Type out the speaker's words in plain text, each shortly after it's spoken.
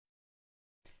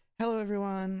Hello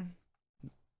everyone.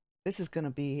 This is gonna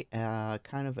be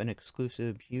kind of an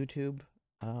exclusive YouTube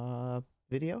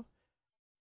video.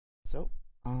 So,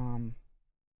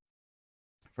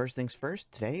 first things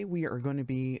first, today we are going to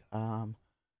be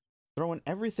throwing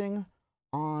everything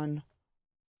on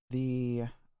the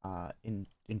in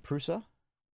Prusa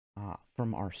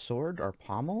from our sword, our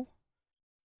pommel,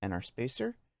 and our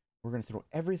spacer. We're gonna throw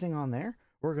everything on there.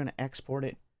 We're gonna export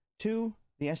it to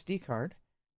the SD card.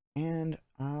 And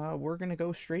we're gonna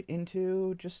go straight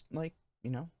into just like,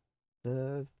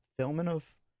 the filming of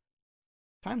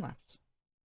time lapse.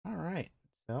 All right,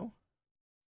 so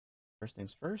first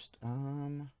things first.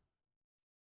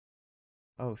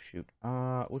 Oh shoot.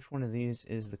 Which one of these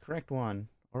is the correct one?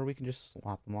 Or we can just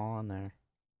swap them all on there.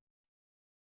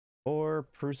 Or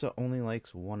Prusa only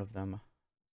likes one of them.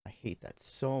 I hate that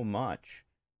so much.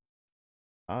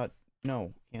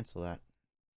 No, cancel that.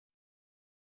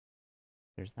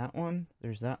 There's that one.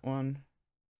 There's that one.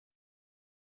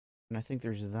 And I think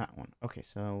there's that one. Okay,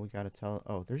 so we gotta tell...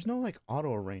 Oh, there's no, like,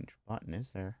 auto-arrange button,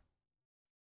 is there?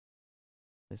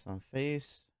 Place on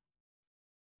face.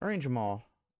 Arrange them all.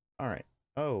 Alright.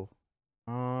 Oh.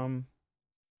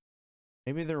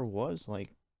 Maybe there was,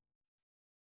 like...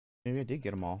 Maybe I did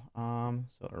get them all.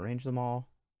 So arrange them all.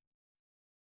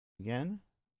 Again.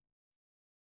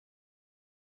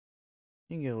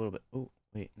 You can get a little bit... Oh,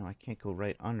 wait. No, I can't go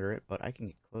right under it, but I can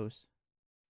get close.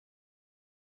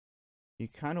 You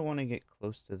kind of want to get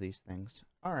close to these things.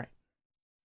 Alright.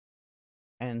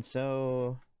 And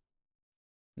so...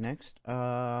 Next,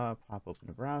 pop open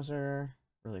the browser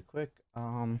really quick.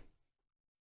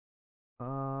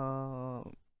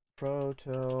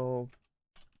 Proto-Pasta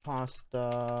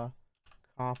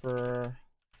copper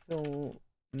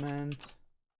filament.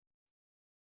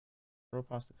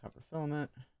 Proto-Pasta copper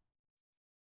filament.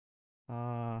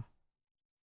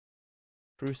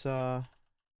 Prusa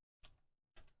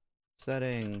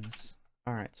settings.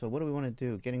 All right. So what do we want to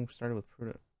do? Getting started with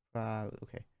Proto.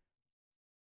 Okay.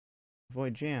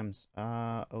 Avoid jams.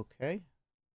 Okay.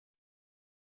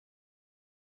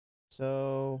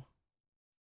 So,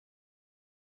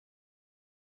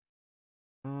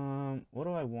 what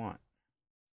do I want?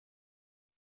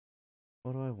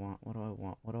 What do I want? What do I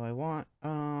want? What do I want?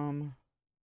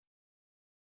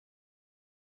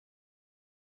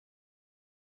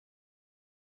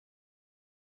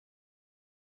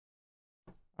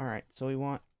 All right. So we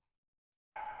want.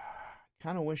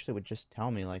 Kind of wish they would just tell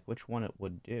me like which one it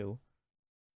would do.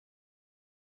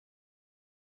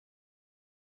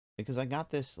 Because I got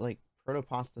this like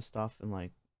Proto-Pasta stuff and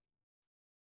like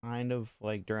kind of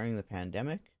like during the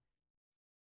pandemic,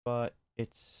 but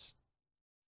it's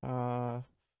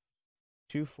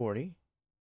 240.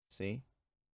 See,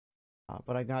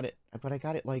 but I got it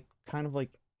like kind of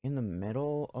like in the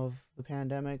middle of the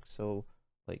pandemic, so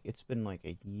like it's been like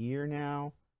a year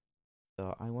now.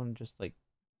 So I want to just like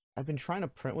I've been trying to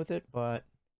print with it, but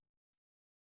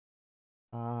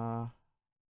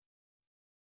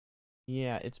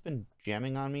yeah, it's been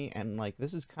jamming on me, and like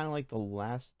this is kind of like the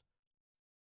last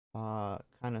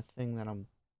kind of thing that I'm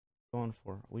going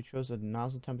for. We chose a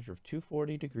nozzle temperature of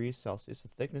 240 degrees Celsius, a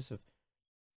thickness of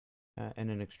and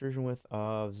an extrusion width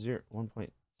of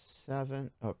 1.7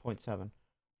 or 0.7.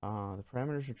 The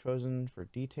parameters are chosen for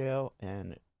detail,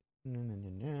 and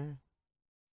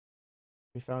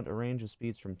we found a range of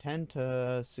speeds from 10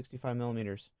 to 65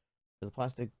 millimeters. The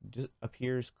plastic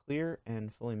appears clear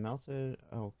and fully melted.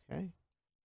 Okay.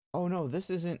 Oh no, this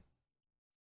isn't.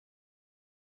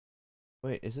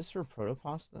 Wait, is this for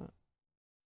Proto-Pasta?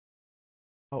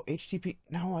 Oh, HTP.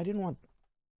 No, I didn't want.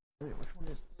 Wait, which one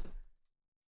is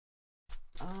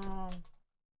this?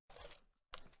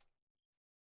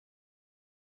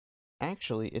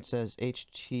 Actually, it says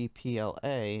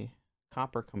HTPLA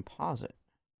copper composite.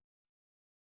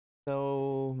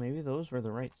 So maybe those were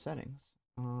the right settings.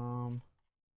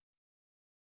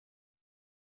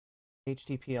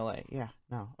 HTPLA. Yeah,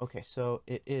 no. Okay, so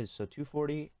it is. So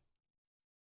 240.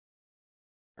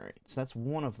 All right, so that's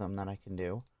one of them that I can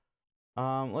do.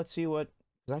 Let's see what.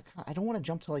 Cause I don't want to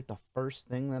jump to like the first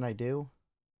thing that I do,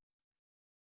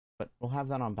 but we'll have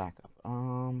that on backup.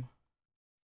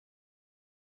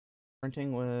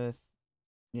 Printing with,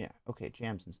 yeah, okay,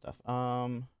 jams and stuff.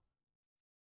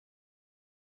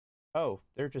 Oh,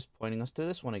 they're just pointing us to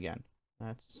this one again.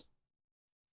 That's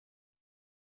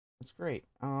great.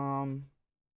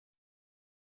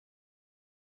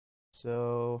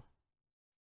 So,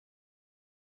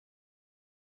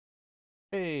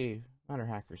 hey, Matter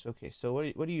Hackers. Okay, so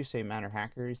what do you say, Matter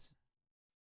Hackers?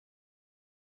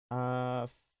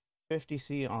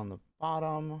 50C on the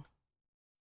bottom.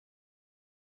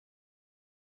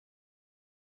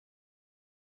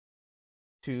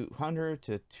 200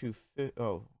 to 250.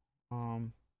 Oh,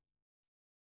 all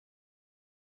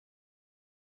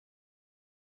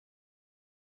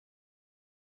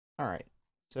right.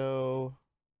 So,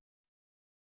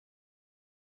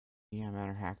 yeah,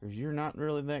 matter hackers, you're not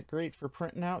really that great for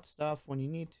printing out stuff when you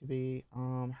need to be.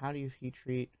 How do you heat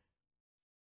treat?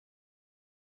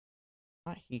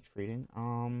 Not heat treating.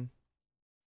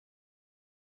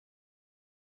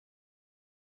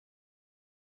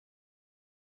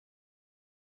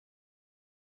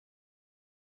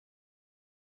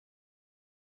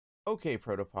 Okay,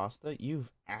 Proto-Pasta, you've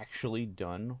actually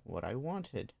done what I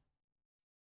wanted.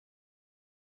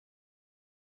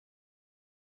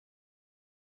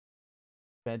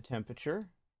 Bed temperature.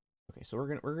 Okay, so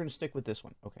we're gonna stick with this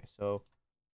one. Okay, so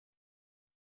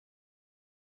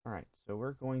all right, so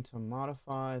we're going to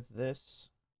modify this.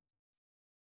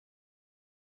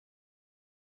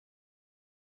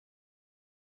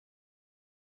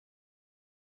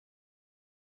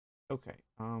 Okay,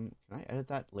 can I edit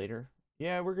that later?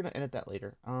 Yeah, we're gonna edit that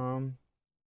later.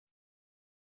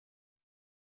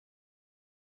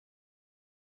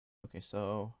 Okay,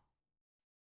 so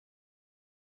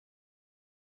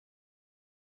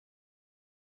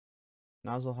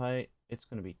nozzle height, it's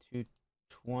gonna be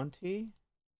 220.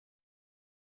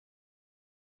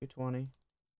 220.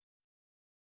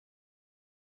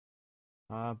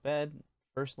 Bed,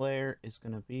 first layer is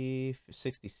gonna be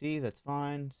 60C, that's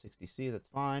fine. 60C, that's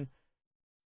fine.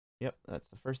 Yep, that's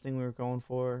the first thing we were going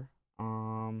for.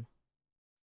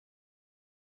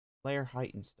 Layer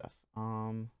height and stuff.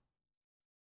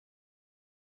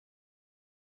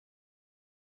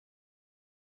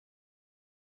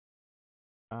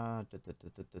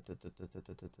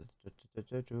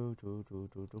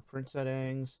 Print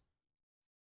settings.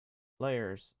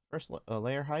 Layers. First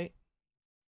layer height.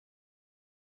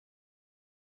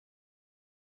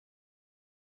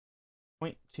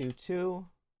 0.22.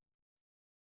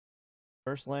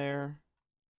 First layer.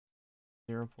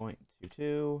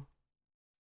 0.22.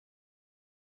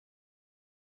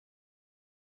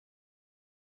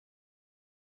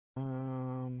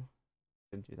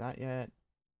 Didn't do that yet.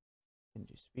 Didn't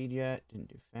do speed yet. Didn't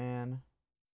do fan.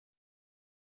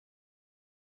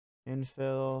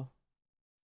 Infill.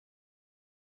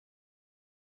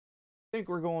 I think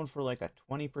we're going for like a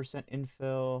 20%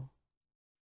 infill.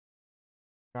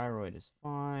 Gyroid is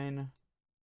fine.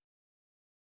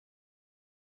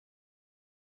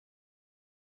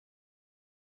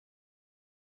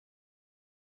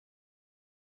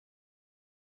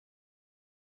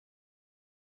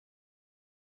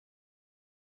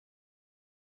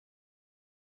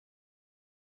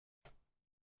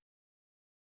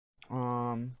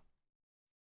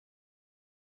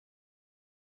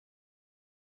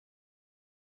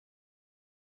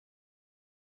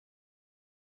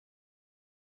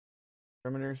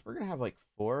 Perimeters. We're gonna have like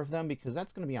 4 of them because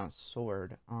that's gonna be on a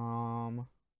sword. A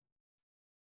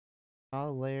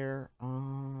layer.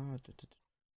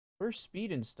 Where's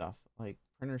speed and stuff? Like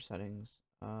printer settings.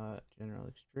 General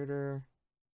extruder.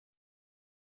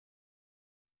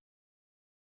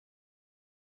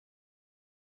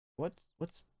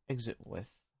 What's exit width?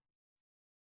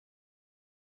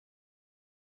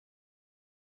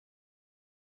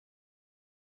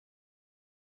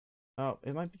 Oh,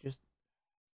 it might be just.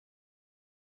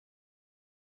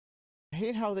 I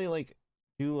hate how they like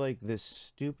do like this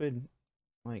stupid,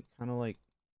 like kind of like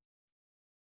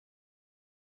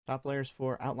top layers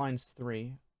 4, outlines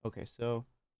 3. Okay, so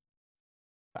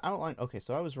the outline. Okay,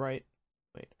 so I was right.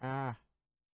 Wait,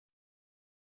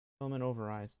 filament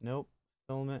over eyes. Nope.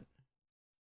 Filament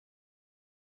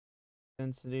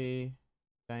density,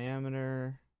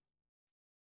 diameter,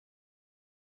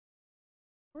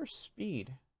 or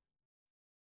speed.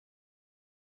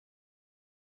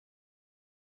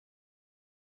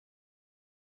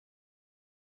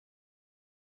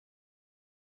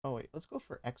 Oh wait, let's go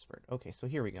for expert. Okay, so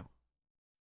here we go.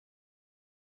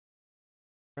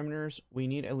 Parameters, we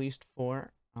need at least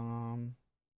 4.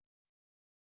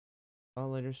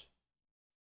 Letters,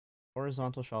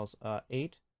 horizontal shells,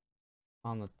 8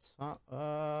 on the top.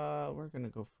 We're gonna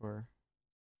go for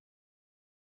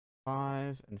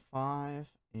 5 and 5,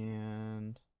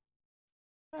 and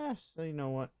so you know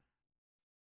what?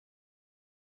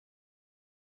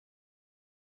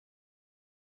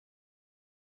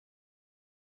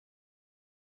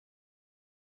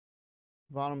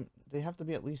 Bottom, they have to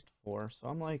be at least 4, so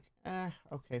I'm like,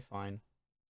 okay, fine.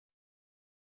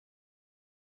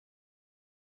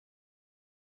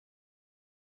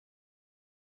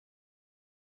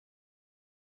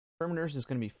 Perimeters is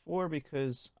going to be 4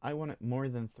 because I want it more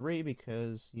than 3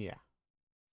 because, yeah.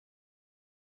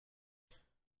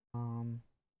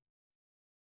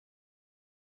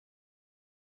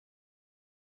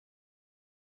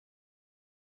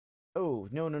 Oh,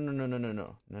 no, no, no, no, no, no,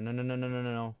 no, no, no, no, no, no, no,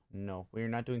 no, no, no. We're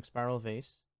not doing spiral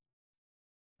vase.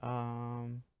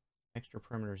 Extra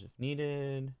perimeters if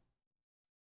needed.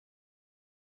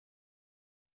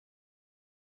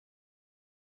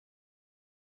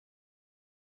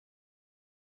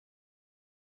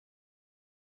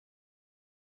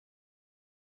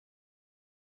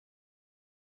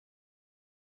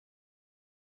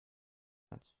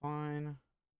 That's fine.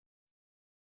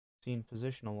 Scene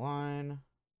position align.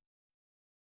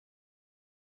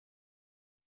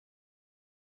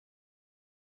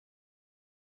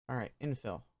 All right,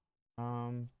 infill.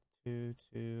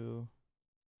 To.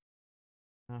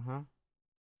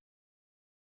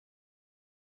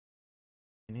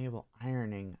 Enable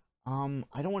ironing.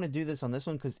 I don't want to do this on this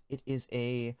one because it is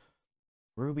a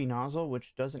ruby nozzle,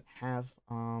 which doesn't have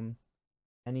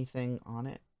anything on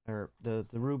it, or the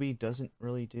ruby doesn't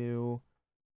really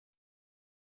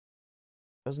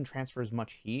doesn't transfer as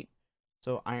much heat,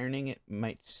 so ironing it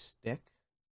might stick.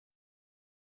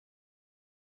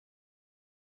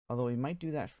 Although we might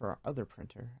do that for our other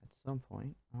printer at some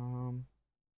point.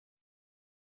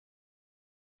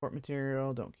 Port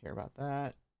material, don't care about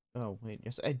that. Oh wait,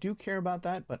 yes, I do care about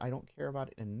that, but I don't care about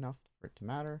it enough for it to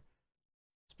matter.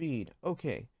 Speed,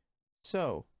 okay.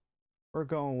 So we're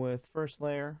going with first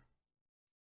layer.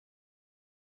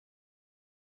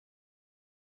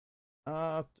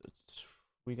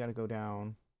 We got to go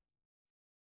down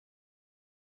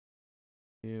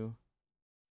to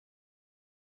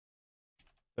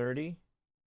 30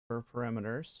 for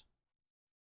perimeters.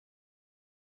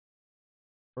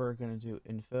 We're going to do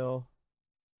infill.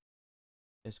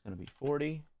 It's going to be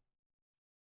 40.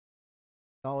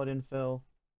 Solid infill,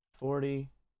 40.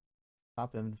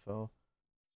 Top infill.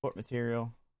 Port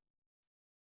material,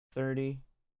 30.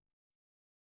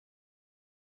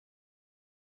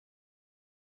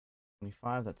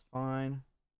 25, that's fine.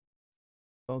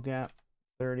 Fill gap,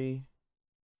 30.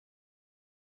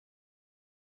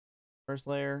 First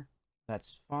layer,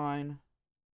 that's fine.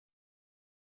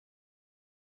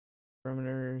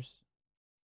 Perimeters,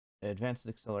 advanced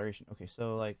acceleration. Okay,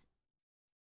 so like,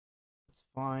 that's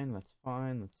fine, that's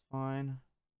fine, that's fine.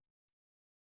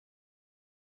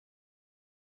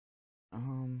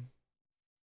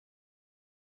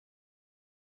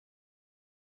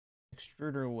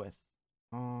 Extruder width.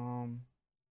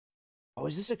 Oh,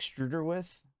 is this extruder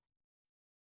width?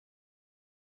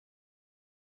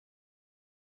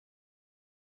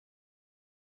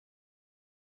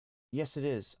 Yes, it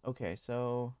is. Okay,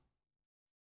 so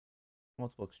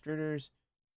multiple extruders.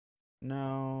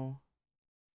 No.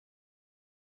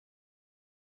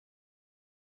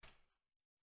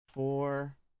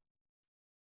 4.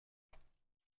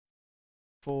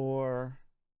 4.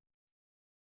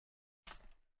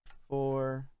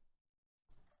 4.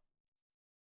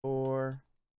 4.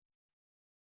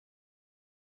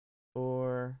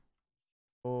 4.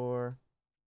 4.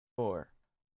 4.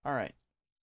 All right.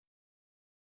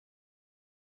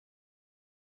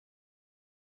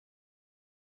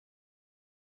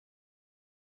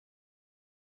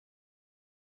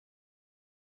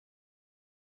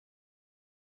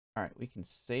 All right, we can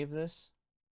save this.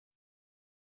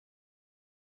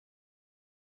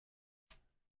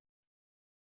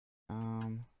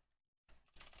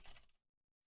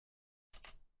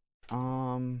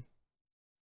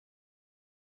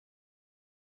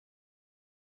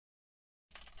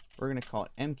 We're gonna call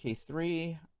it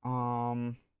MK3.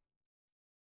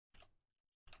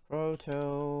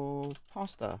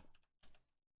 Proto-Pasta.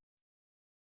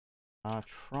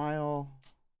 Trial.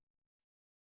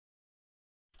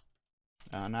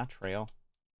 Not trail.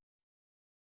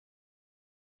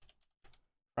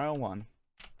 Trial 1.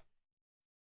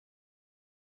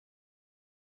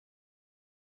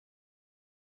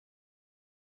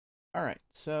 All right,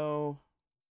 so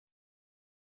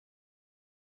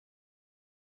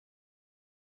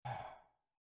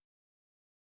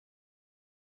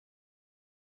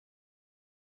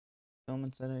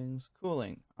filament settings,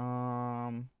 cooling.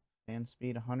 Fan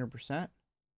speed 100%.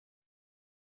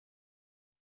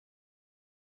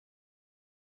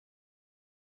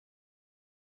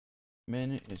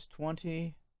 Min is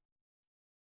 20.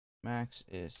 Max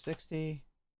is 60.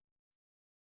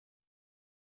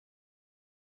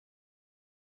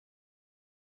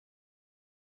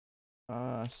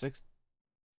 Six.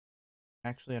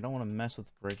 Actually, I don't want to mess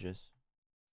with bridges.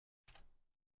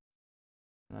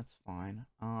 That's fine.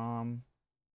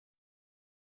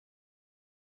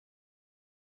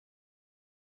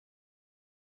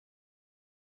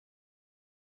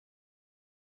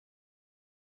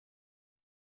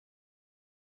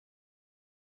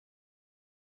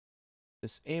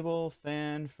 Disable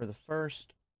fan for the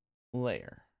first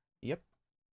layer. Yep.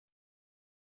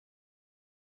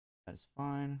 That is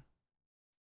fine.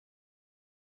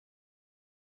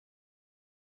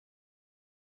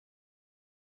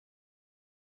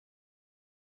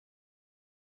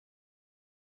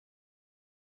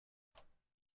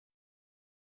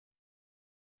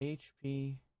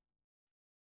 HP.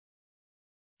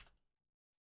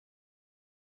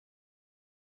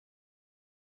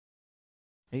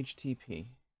 HTP.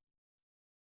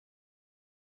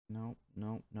 Nope,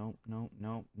 nope, nope, nope,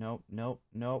 nope, nope, nope,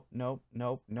 nope, nope,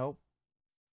 nope, nope.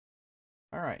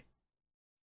 Alright.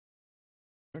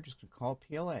 We're just gonna call it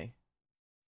PLA.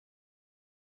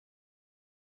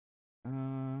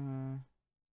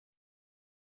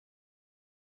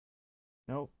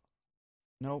 Nope.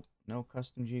 Nope. No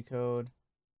custom G code.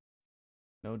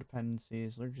 No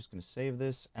dependencies. We're just gonna save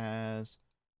this as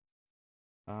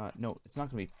no, it's not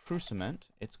gonna be Prusament.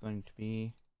 It's going to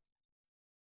be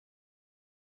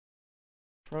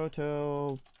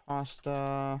Proto-Pasta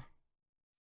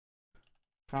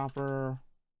Copper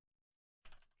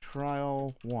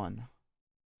Trial 1.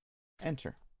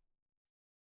 Enter.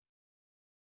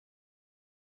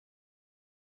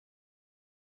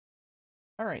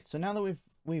 All right, so now that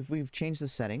we've changed the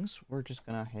settings, we're just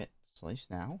gonna hit slice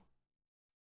now.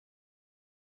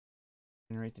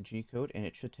 Generate the G code, and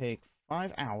it should take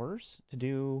 5 hours to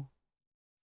do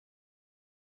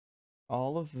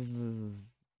all of the.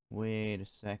 Wait a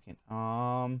second.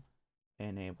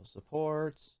 Enable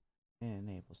supports.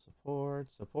 Enable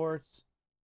supports.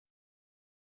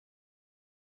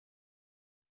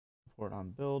 Support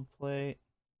on build plate.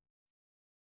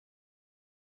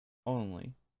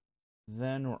 Only.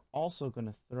 Then we're also going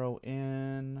to throw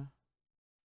in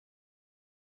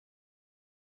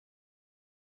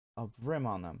a brim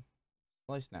on them.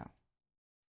 Slice now.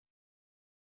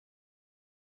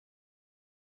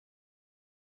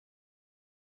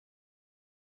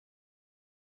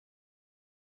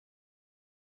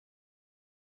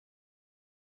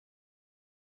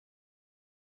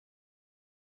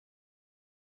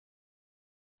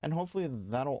 And hopefully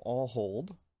that'll all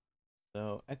hold.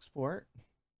 So export.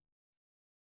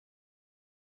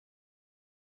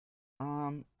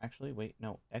 Actually, wait,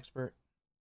 no, export.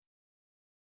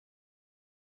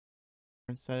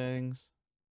 Settings.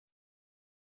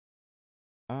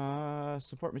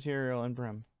 Support material and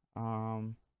brim.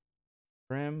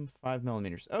 Brim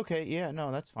 5mm. Okay, yeah,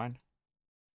 no, that's fine.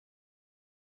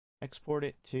 Export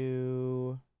it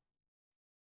to.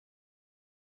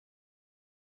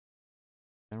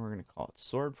 And we're gonna call it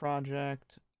Sword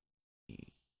Project.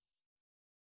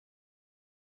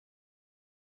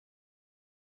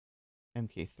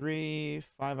 MK3,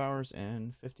 5 hours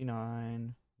and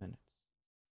 59 minutes.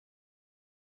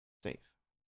 Save.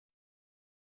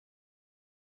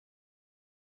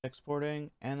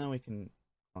 Exporting, and then we can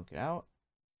plunk it out,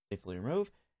 safely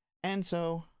remove. And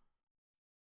so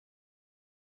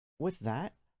with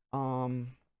that, we're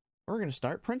gonna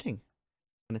start printing.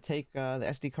 I'm gonna take the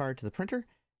SD card to the printer,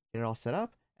 get it all set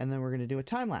up, and then we're gonna do a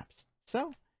time lapse.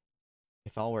 So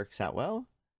if all works out well,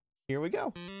 here we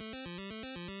go.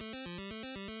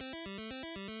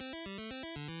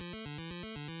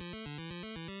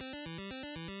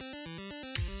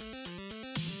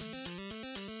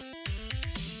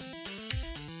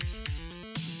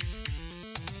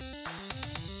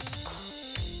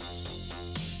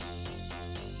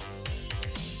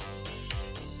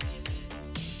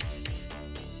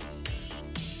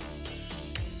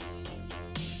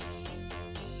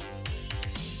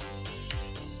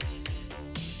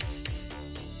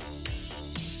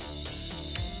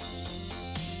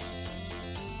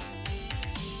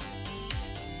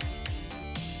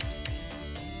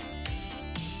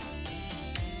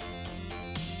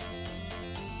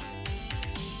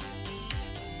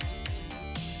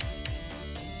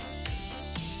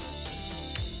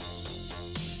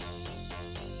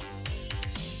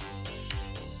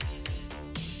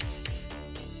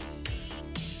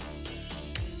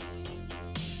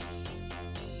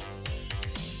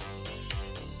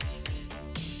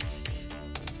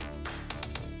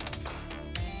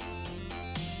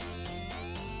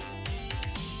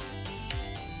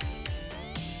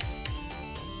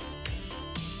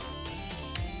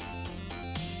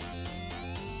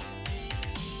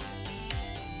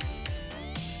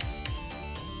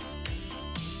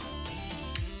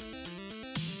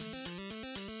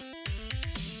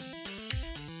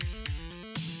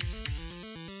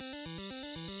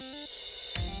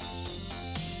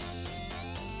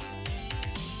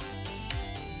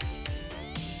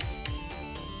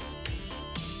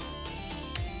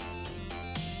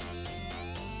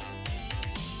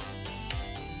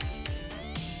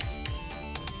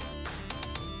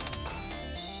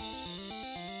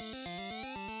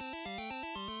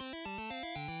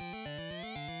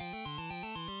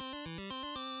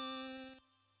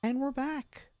 And we're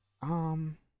back.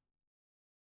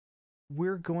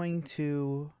 We're going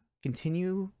to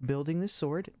continue building this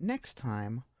sword. Next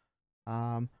time,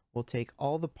 we'll take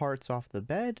all the parts off the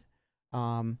bed.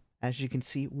 As you can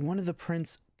see, one of the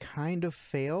prints kind of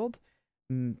failed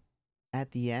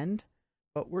at the end,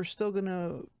 but we're still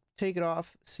gonna take it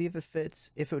off, see if it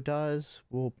fits. If it does,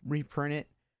 we'll reprint it.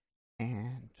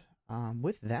 And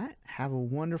with that, have a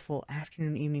wonderful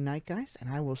afternoon, evening, night, guys, and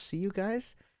I will see you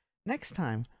guys next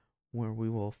time where we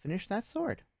will finish that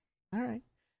sword. All right.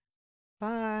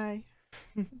 Bye.